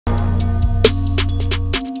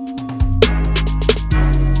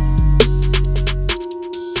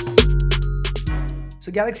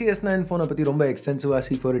Galaxy S9 ஃபோனை பற்றி ரொம்ப எக்ஸ்டென்சிவாக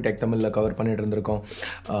C4 டெக் தமிழில் கவர் பண்ணிட்டு இருந்திருக்கோம்.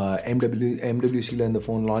 MWCயில் இந்த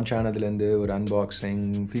ஃபோன் லான்ச் ஆனதுலேருந்து ஒரு அன்பாக்சிங்,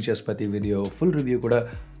 ஃபீச்சர்ஸ் பற்றி வீடியோ, ஃபுல் ரிவ்யூ கூட.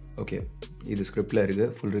 ஓகே, இது ஸ்கிரிப்டில் இருக்குது.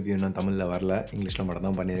 ஃபுல் ரிவ்யூ இன்னும் தமிழில் வரல, இங்கிலீஷில் மட்டும்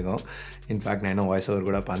தான் பண்ணியிருக்கோம். இன்ஃபேக்ட் நான் இன்னும் வாய்ஸ் ஓவர்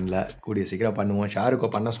கூட பண்ணல. கூடிய சீக்கிரம் பண்ணுவோம். ஷாருக்கோ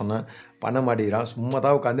பண்ண சொன்னேன், பண்ண மாட்டேங்கிறான். சும்மா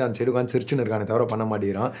தான் உட்காந்து அந்த சைடு உட்காந்து சிரிச்சுன்னு இருக்கானே தவிர பண்ண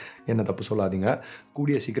மாட்டேங்கிறான். என்ன தப்பு சொல்லாதீங்க,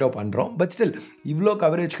 கூடிய சீக்கிரம் பண்ணுறோம். பட் ஸ்டில் இவ்வளோ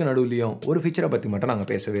கவரேஜ்க்கு நடுவுலையும் ஒரு ஃபீச்சரை பற்றி மட்டும்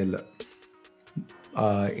நாங்கள் பேசவே இல்லை.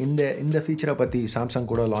 இந்த ஃபீச்சரை பற்றி சாம்சங்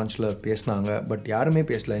கூட லான்ச்சில் பேசினாங்க, பட் யாருமே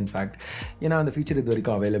பேசலை இன்ஃபேக்ட். ஏன்னா அந்த ஃபீச்சர் இது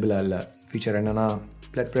வரைக்கும் அவைலபிளாக இல்லை. ஃபீச்சர் என்னென்னா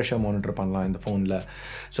ப்ளட் ப்ரெஷர் மானிட்டர் பண்ணலாம் இந்த ஃபோனில்.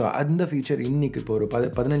 ஸோ அந்த ஃபீச்சர் இன்றைக்கி இப்போ ஒரு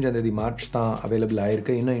 15 மார்ச் தான் அவைலபிள்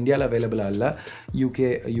ஆகிருக்கு. இன்னும் இந்தியாவில் அவைலபிளாக இல்லை, UK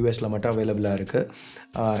US மட்டும் அவைலபிளாக இருக்குது.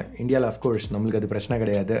 இந்தியாவில் அஃப்கோர்ஸ் நம்மளுக்கு அது பிரச்சனை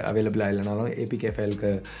கிடையாது, அவைலபிளாக இல்லைனாலும் APK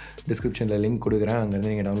ஃபைலுக்கு டிஸ்கிரிப்ஷனில் லிங்க் கொடுக்குறேன்,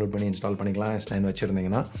 அங்கேருந்து நீங்கள் டவுன்லோட் பண்ணி இன்ஸ்டால் பண்ணிக்கலாம் S9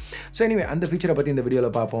 வச்சுருந்தீங்கன்னா. ஸோ எனிவே அந்த ஃபீச்சரை பற்றி இந்த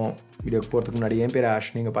வீடியோவில் பார்ப்போம். வீடியோக்கு போகிறதுக்கு முன்னாடி என் பேர்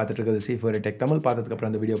ஆஷ், நீங்கள் பார்த்துட்டு இருக்கிறது C4 டெக் தமிழ்.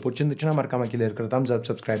 பார்த்ததுக்கப்புறம் அந்த வீடியோ பிடிச்சிருந்துச்சுன்னா மறக்காம கீழே இருக்கிற thumbs up,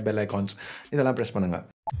 subscribe, bell icons இதெல்லாம் ப்ரெஸ் பண்ணுங்கள்.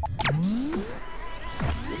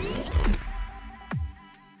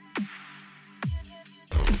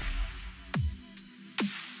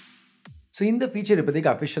 ஸோ இந்த ஃபீச்சர் இப்போதைக்கு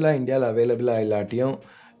அஃபிஷியலாக இந்தியாவில் அவைலபிளாக இல்லாட்டியும்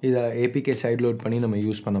இதை APK சைட் லோட் பண்ணி நம்ம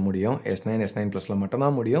யூஸ் பண்ண முடியும். S9 ப்ளஸில்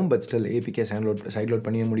மட்டும்தான் முடியும். But still APK side load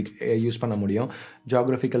பண்ணி யூஸ் பண்ண முடியும்.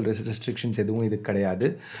 ஜியாகிரபிக்கல் ரெஸ்ட்ரிக்ஷன்ஸ் எதுவும் இது கிடையாது.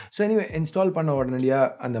 ஸோ எனிவே இன்ஸ்டால் பண்ண உடனடியாக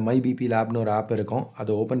அந்த MyBP லேப்னு ஒரு ஆப் இருக்கும்.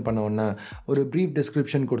 அதை ஓப்பன் பண்ண உடனே ஒரு ப்ரீஃப்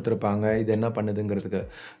டிஸ்கிரிப்ஷன் கொடுத்துருப்பாங்க இது என்ன பண்ணுதுங்கிறதுக்கு.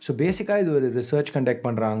 ஸோ பேசிக்காக இது ஒரு ரிசர்ச் கண்டக்ட்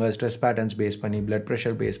பண்ணுறாங்க, ஸ்ட்ரெஸ் பேட்டர்ன்ஸ் பேஸ் பண்ணி, பிளட்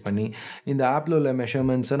ப்ரெஷர் பேஸ் பண்ணி. இந்த ஆப்பில் உள்ள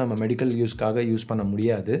மெஷர்மெண்ட்ஸை நம்ம மெடிக்கல் யூஸ்க்காக யூஸ் பண்ண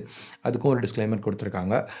முடியாது, அதுக்கும் ஒரு டிஸ்க்ளைமர்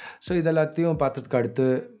கொடுத்துருக்காங்க. ஸோ இதெல்லாத்தையும் பார்த்ததுக்கு அடுத்து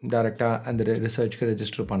டேரெக்டாக அந்த ரிசர்ச்சுக்கு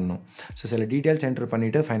ரெஜிஸ்டர் பண்ணணும். ஸோ சில டீட்டெயில்ஸ் என்ட்ரு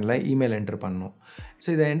பண்ணிவிட்டு ஃபைனலாக இமெயில் என்ட்ரு பண்ணணும். ஸோ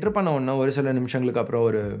இதை என்ட்ரு பண்ண உடனே ஒரு சில நிமிஷங்களுக்கு அப்புறம்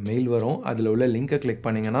ஒரு மெயில் வரும். அதில் உள்ள லிங்கை கிளிக்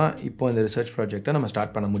பண்ணிங்கன்னா இப்போ இந்த ரிசர்ச் ப்ராஜெக்டை நம்ம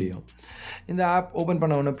ஸ்டார்ட் பண்ண முடியும். இந்த ஆப் ஓப்பன்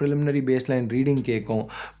பண்ண உடனே ப்ரிலிமினரி பேஸ்லைன் ரீடிங் கேட்கும்.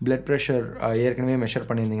 பிளட் ப்ரெஷர் ஏற்கனவே மெஷர்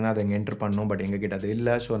பண்ணியிருந்தீங்கன்னா அதை எங்கே என்ட்ரு பண்ணணும், பட் எங்ககிட்ட அது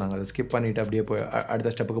இல்லை. ஸோ நாங்கள் அதை ஸ்கிப் பண்ணிவிட்டு அப்படியே போய்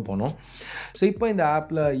அடுத்த ஸ்டெப்புக்கு போனோம். ஸோ இப்போ இந்த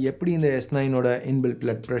ஆப்பில் எப்படி இந்த S9 inbuilt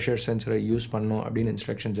blood pressure சென்சரை use பண்ணணும் அப்படின்னு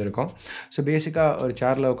இன்ஸ்ட்ரக்ஷன்ஸ் இருக்கும். ஸோ பேசிக்காக ஒரு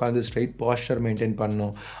சேரில் உட்காந்து ஸ்ட்ரைட் பாஸ்டர் மெயின்டைன்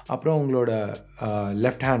பண்ணணும். அப்புறம் உங்களோட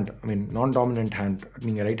லெஃப்ட் ஹேண்ட், நான் டாமினன்ட் ஹேண்ட்,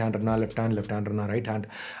 நீங்கள் ரைட் ஹேண்டர்னா லெஃப்ட் ஹேண்டர்னா ரைட் ஹேண்ட்,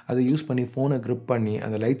 அதை யூஸ் பண்ணி ஃபோனை க்ரிப் பண்ணி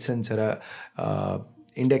அந்த லைட் சென்சரை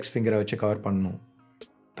இண்டெக்ஸ் ஃபிங்கரை வச்சு கவர் பண்ணணும்.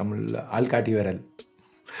 தமிழில் ஆள்காட்டி விரல்.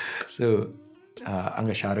 ஸோ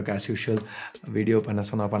அங்கே ஷாருக் ஆஸ் யூஷுவல் வீடியோ பண்ண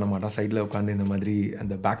சொன்னால் பண்ண மாட்டான், சைடில் உட்காந்து இந்த மாதிரி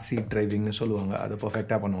அந்த பேக் சீட் டிரைவிங்னு சொல்லுவாங்க, அதை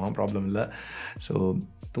பர்ஃபெக்டாக பண்ணுவான், ப்ராப்ளம் இல்லை. ஸோ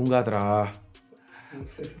தூங்காதரா.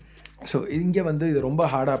 ஸோ இங்கே இது ரொம்ப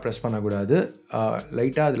ஹார்டாக ப்ரெஸ் பண்ணக்கூடாது,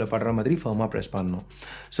 லைட்டாக அதில் படுற மாதிரி ஃபர்மாக ப்ரெஸ் பண்ணணும்.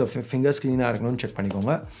 ஸோ ஃபிங்கர்ஸ் க்ளீனாக இருக்கணும்னு செக்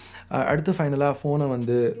பண்ணிக்கோங்க. அடுத்து ஃபைனலாக ஃபோனை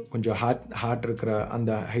கொஞ்சம் ஹார்ட் இருக்கிற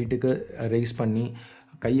அந்த ஹைட்டுக்கு ரைஸ் பண்ணி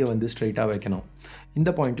கையை ஸ்ட்ரைட்டாக வைக்கணும். இந்த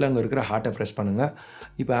பாயிண்டில் அங்கே இருக்கிற ஹார்ட்டை ப்ரெஸ் பண்ணுங்கள்.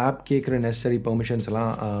 இப்போ ஆப் கேட்குற நெசசரி பெர்மிஷன்ஸ்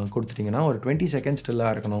எல்லாம் கொடுத்துட்டிங்கன்னா ஒரு 20 செகண்ட்ஸ்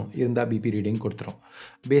ஸ்டில்லாக இருக்கணும். இருந்தால் BP ரீடிங் கொடுத்துரும்,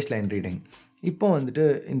 பேஸ்லைன் ரீடிங். இப்போ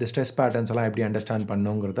இந்த ஸ்ட்ரெஸ் பேட்டர்ன்ஸ் எல்லாம் எப்படி அண்டர்ஸ்டாண்ட்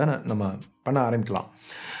பண்ணுங்கிறத நம்ம பண்ண ஆரம்பிக்கலாம்.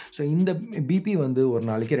 ஸோ இந்த BP ஒரு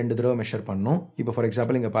நாளைக்கு 2 தடவை மெஷர் பண்ணணும். இப்போ ஃபார்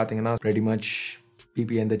எக்ஸாம்பிள் இங்கே பார்த்தீங்கன்னா வெரி மச்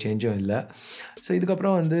BP எந்த சேஞ்சும் இல்லை. ஸோ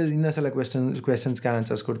இதுக்கப்புறம் இன்னும் சில கொஸ்டின்ஸ்க்கு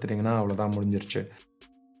ஆன்சர்ஸ் கொடுத்துட்டிங்கன்னா அவ்வளோதான், முடிஞ்சிருச்சு.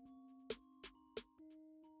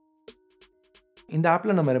 இந்த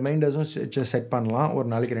ஆப்பில் நம்ம ரிமைண்டர்ஸும் செட் பண்ணலாம், ஒரு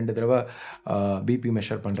நாளைக்கு 2 தடவை BP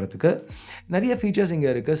மெஷர் பண்ணுறதுக்கு. நிறைய ஃபீச்சர்ஸ் இங்கே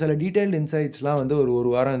இருக்குது. சில டீட்டெயில்டு இன்சைட்ஸ்லாம் ஒரு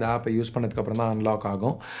வாரம் இந்த ஆப்பை யூஸ் பண்ணதுக்கப்புறம் தான் அன்லாக்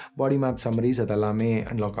ஆகும். பாடி மேப் சம்மரிஸ் அதெல்லாமே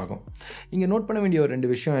அன்லாக் ஆகும். இங்கே நோட் பண்ண வேண்டிய ஒரு 2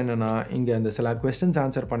 விஷயம் என்னென்னா, இங்கே அந்த சில கொஸ்டின்ஸ்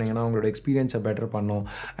ஆன்சர் பண்ணிங்கன்னா உங்களோட எக்ஸ்பீரியன்ஸை பெட்டர் பண்ணும்,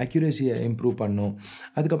 அக்யூரேசியை இம்ப்ரூவ் பண்ணும்.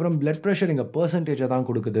 அதுக்கப்புறம் பிளட் ப்ரெஷர் இங்கே பர்சன்டேஜை தான்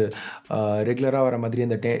கொடுக்குது, ரெகுலராக வர மாதிரி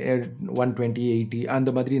அந்த 120, 80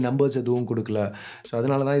 அந்த மாதிரி நம்பர்ஸ் எதுவும் கொடுக்கல. ஸோ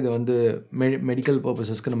அதனால தான் இது மெடிக்கல்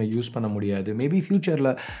பர்பஸஸ்க்கு நம்ம யூஸ் பண்ண முடியாது. மேபி ஃபியூச்சரில்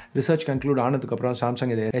ரிசர்ச் கன்க்ளூட் ஆனதுக்கப்புறம்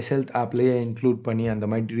சாம்சங் இதை S-Health ஆப்லேயே இன்க்ளூட் பண்ணி அந்த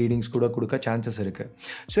மாதிரி ரீடிங்ஸ் கூட கொடுக்க சான்சஸ் இருக்குது.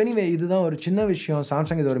 ஸோ எனிவே இதுதான் ஒரு சின்ன விஷயம்.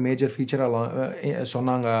 சாம்சங் இது ஒரு மேஜர் ஃபீச்சராக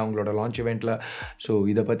சொன்னாங்க அவங்களோட லான்ச் இவெண்ட்டில். ஸோ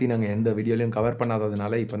இதை பற்றி நாங்கள் எந்த வீடியோலையும் கவர்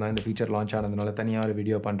பண்ணாததுனால இப்போ தான் இந்த ஃபீச்சர் லான்ச் ஆனதுனால தனியாக ஒரு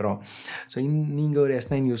வீடியோ பண்ணுறோம். ஸோ நீங்கள் ஒரு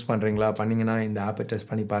S9 யூஸ் பண்ணுறீங்களா, பண்ணிங்கன்னா இந்த ஆப்பை டெஸ்ட்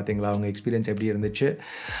பண்ணி பார்த்தீங்களா, உங்கள் எக்ஸ்பீரியன்ஸ் எப்படி இருந்துச்சு?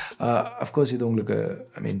 அஃப்கோர்ஸ் இது உங்களுக்கு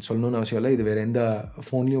சொல்லணும்னு அவசியம் இல்லை, இது வேறு எந்த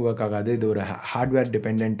ஃபோன்லேயும் ஒர்க் ஆகாது. இது ஒரு hardware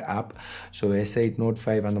depend app. So S8 Note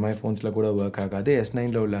 5 அந்த மாதிரி ஃபோன்ஸில் கூட ஒர்க் ஆகாது.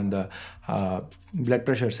 S9ல் உள்ள அந்த பிளட்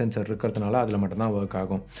ப்ரெஷர் சென்சர் இருக்கிறதுனால அதில் மட்டும்தான் ஒர்க்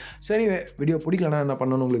ஆகும். ஸோ எனிவே வீடியோ பிடிக்கலனா என்ன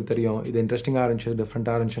பண்ணணும்னு உங்களுக்கு தெரியும். இது இன்ட்ரெஸ்டிங்காக இருந்துச்சு,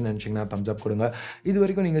 டிஃப்ரெண்ட்டாக இருந்துச்சுன்னு நினச்சிங்கன்னா தம்ஸ் அப் கொடுங்க. இது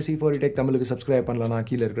வரைக்கும் நீங்கள் C4E Tech தமிழுக்கு சப்ஸ்கிரைப் பண்ணலன்னா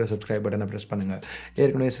கீழே இருக்கிற சப்ஸ்கிரைப் பட்டனை ப்ரெஸ் பண்ணுங்கள்.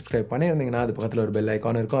 ஏற்கனவே சப்ஸ்கிரைப் பண்ணியிருந்தீங்கன்னா அது பக்கத்தில் ஒரு பெல்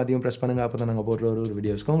ஐக்கான் இருக்கும், அதையும் ப்ரெஸ் பண்ணுங்கள். அப்போ தான் நாங்கள் போடுற ஒரு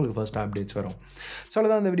வீடியோஸ்க்கு உங்களுக்கு ஃபர்ஸ்ட் அப்டேட்ஸ் வரும். ஸோ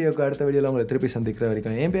அவ்வளோதான் இந்த வீடியோக்கு. அடுத்த வீடியோவில் உங்களை திருப்பி சந்திக்கிற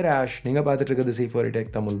வரைக்கும் என் பேர் ஆஷ், நீங்கள் பார்த்துட்டு இருக்கிறது C4E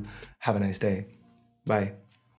Tech Tamil. Have a nice day. Bye.